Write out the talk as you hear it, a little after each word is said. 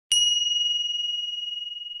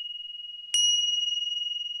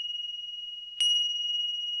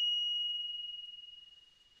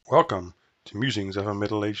Welcome to Musings of a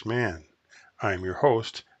Middle-Aged Man. I am your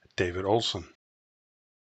host, David Olson.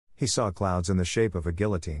 He saw clouds in the shape of a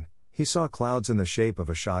guillotine. He saw clouds in the shape of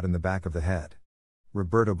a shot in the back of the head.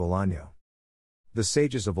 Roberto Bolaño. The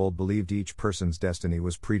sages of old believed each person's destiny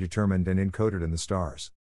was predetermined and encoded in the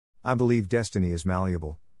stars. I believe destiny is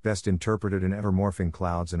malleable, best interpreted in ever-morphing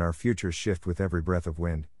clouds, and our futures shift with every breath of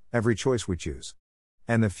wind, every choice we choose.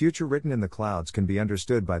 And the future written in the clouds can be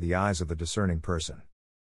understood by the eyes of the discerning person.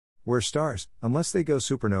 Where stars, unless they go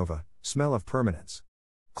supernova, smell of permanence.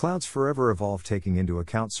 Clouds forever evolve, taking into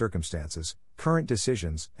account circumstances, current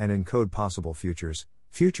decisions, and encode possible futures,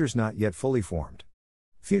 futures not yet fully formed.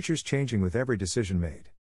 Futures changing with every decision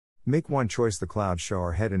made. Make one choice, the clouds show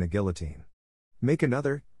our head in a guillotine. Make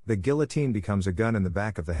another, the guillotine becomes a gun in the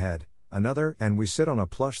back of the head, another, and we sit on a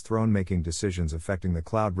plush throne making decisions affecting the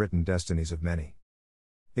cloud-written destinies of many.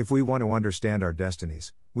 If we want to understand our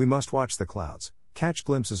destinies, we must watch the clouds, catch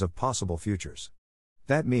glimpses of possible futures.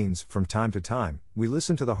 That means, from time to time, we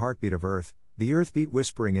listen to the heartbeat of Earth, the Earth beat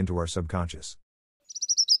whispering into our subconscious.